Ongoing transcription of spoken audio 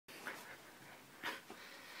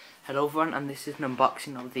Hello everyone, and this is an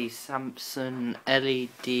unboxing of the Samsung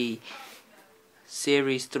LED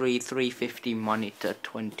Series 3 350 monitor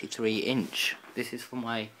 23 inch. This is for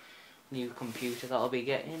my new computer that I'll be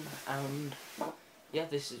getting, and yeah,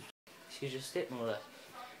 this is just it more or less.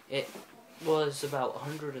 It was about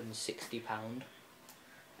 £160.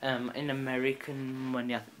 In American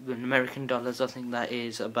money, in American dollars, I think that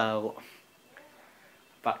is about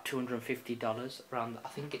 $250. Around, I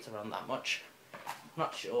think it's around that much.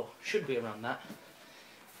 Not sure, should be around that.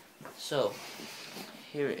 So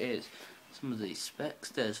here it is, some of these specs.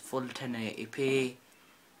 There's full 1080p,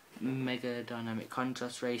 mega dynamic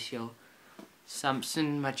contrast ratio,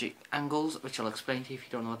 Samsung magic angles, which I'll explain to you if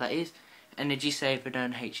you don't know what that is, energy saver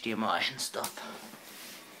and HDMI and stuff.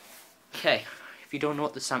 Okay, if you don't know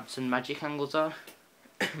what the Samsung magic angles are,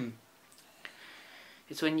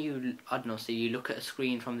 it's when you, I don't know, so you look at a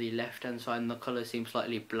screen from the left hand side and the colour seems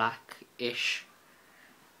slightly black-ish.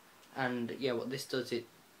 And yeah, what this does,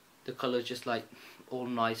 the colour's just like all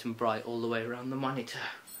nice and bright all the way around the monitor.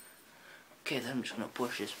 Okay, then I'm just going to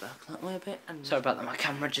push this back that way a bit. And sorry about that, my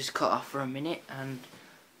camera just cut off for a minute, and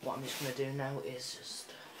what I'm just going to do now is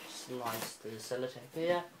just slice the sellotape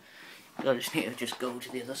here. I just need to just go to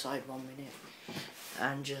the other side 1 minute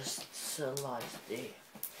and just slice the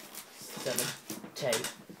sellotape.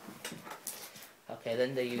 Okay,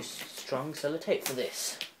 then they use strong sellotape for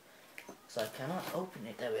this, so I cannot open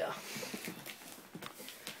it. There we are.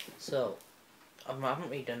 So I haven't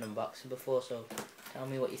really done unboxing before, so tell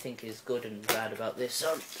me what you think is good and bad about this.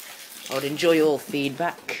 So I would enjoy your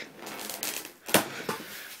feedback.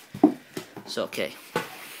 So okay,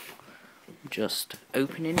 just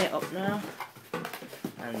opening it up now,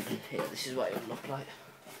 and yeah, this is what it would look like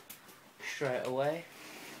straight away.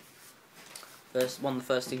 One of the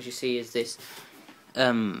first things you see is this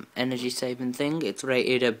energy saving thing. It's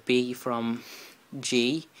rated a B from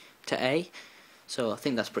G to A, so I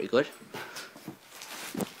think that's pretty good.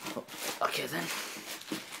 Okay, then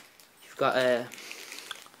you've got a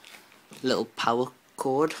little power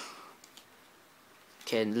cord.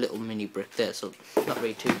 Okay, and a little mini brick there, so not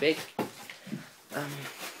really too big.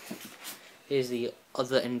 Here's the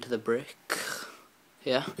other end of the brick.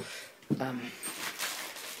 Yeah.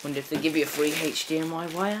 Wonder if they give you a free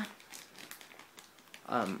HDMI wire.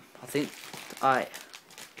 I think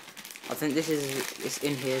this is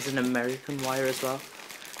in here is an American wire as well,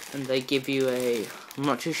 and they give you a, I'm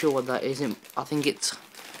not too sure what that is. I think it's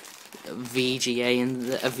VGA and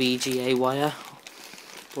a VGA wire,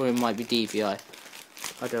 or it might be DVI.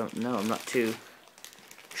 I don't know. I'm not too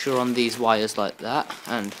sure on these wires like that.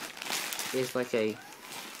 And here's like a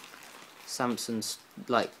Samsung's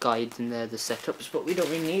like guide in there, the setups, but we don't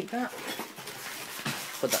really need that.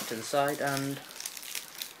 Put that to the side. And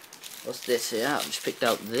what's this here? I've just picked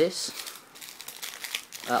out this.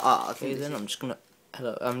 Okay, then I'm just gonna.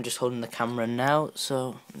 Hello, I'm just holding the camera now,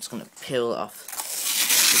 so I'm just gonna peel off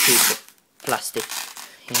the piece of plastic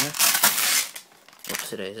here.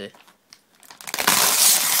 Whoopsie daisy.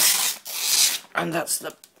 And that's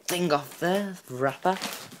the thing off there, the wrapper.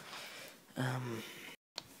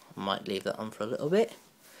 I might leave that on for a little bit.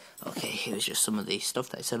 Okay, here's just some of the stuff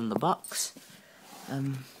that I said on the box.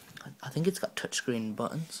 I think it's got touchscreen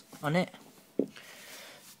buttons on it.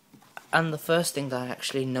 And the first thing that I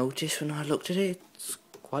actually noticed when I looked at it, it's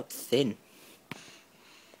quite thin.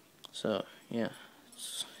 So yeah,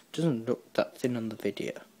 it doesn't look that thin on the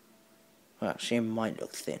video. Well, actually it might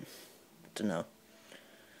look thin. Don't know.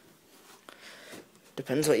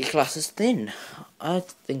 Depends what you class as thin. I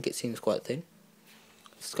think it seems quite thin.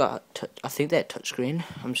 It's got I think they're touchscreen.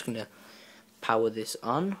 I'm just gonna power this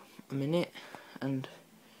on a minute, and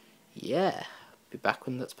yeah, be back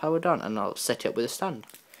when that's powered on, and I'll set it up with a stand.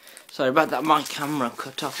 Sorry about that, my camera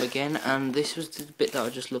cut off again, and this was the bit that I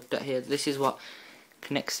just looked at here. This is what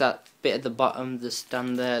connects that bit at the bottom of the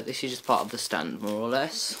stand there. This is just part of the stand, more or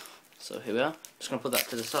less. So here we are. Just gonna put that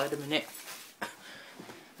to the side a minute.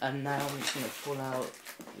 And now I'm just going to pull out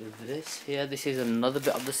this here. This is another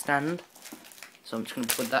bit of the stand, so I'm just going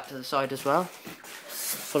to put that to the side as well.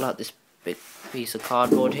 Pull out this big piece of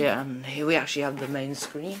cardboard here, and here we actually have the main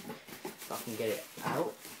screen. If I can get it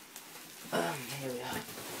out. Here we are.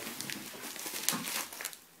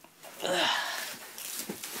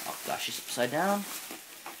 I'll flash this upside down.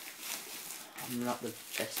 I'm not the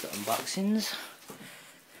best at unboxings.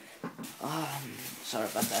 Sorry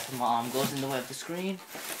about that, my arm goes in the way of the screen.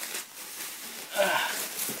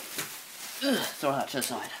 Throw that to the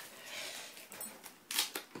side.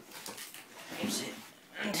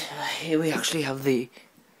 And here we actually have the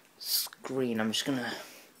screen. I'm just gonna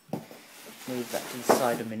move that to the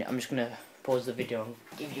side a minute. I'm just gonna pause the video and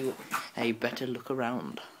give you a better look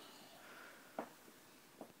around.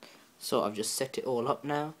 So I've just set it all up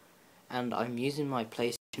now, and I'm using my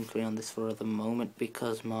PlayStation 3 on this for the moment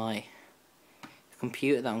because my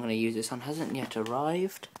computer that I'm going to use this on hasn't yet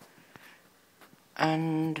arrived.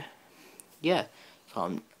 And yeah,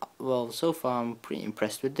 so so far I'm pretty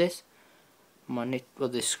impressed with this.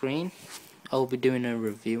 This screen. I'll be doing a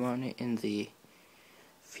review on it in the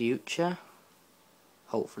future,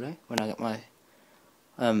 hopefully when I get my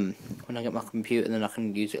computer, then I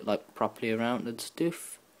can use it like properly around and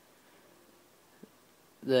stuff.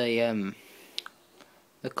 The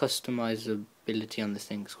customizability on this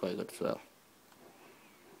thing is quite good as well.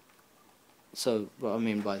 So what I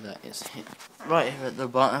mean by that is, right here at the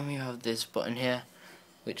bottom you have this button here,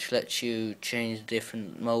 which lets you change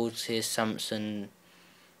different modes. Here's Samsung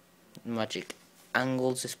Magic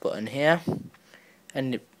Angles, this button here,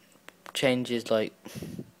 and it changes like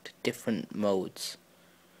to different modes.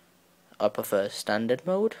 I prefer standard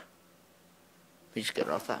mode. We just get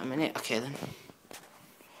off that in a minute. Okay then.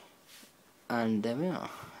 And there we are.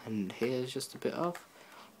 And here's just a bit of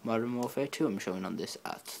Modern Warfare 2 I'm showing on this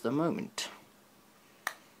at the moment.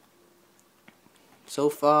 So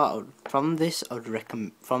far, from this, I would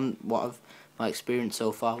recommend, from my experience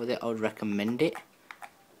so far with it, I would recommend it.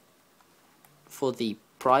 For the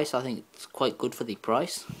price, I think it's quite good for the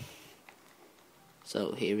price.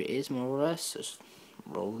 So here it is, more or less, just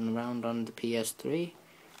rolling around on the PS3.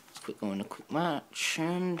 Let's go in a quick match,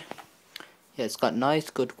 and yeah, it's got nice,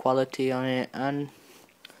 good quality on it, and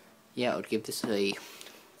yeah, I would give this a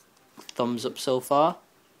thumbs up so far.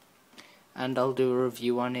 And I'll do a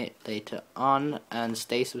review on it later on, and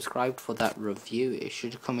stay subscribed for that review. It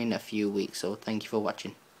should come in a few weeks, so thank you for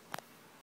watching.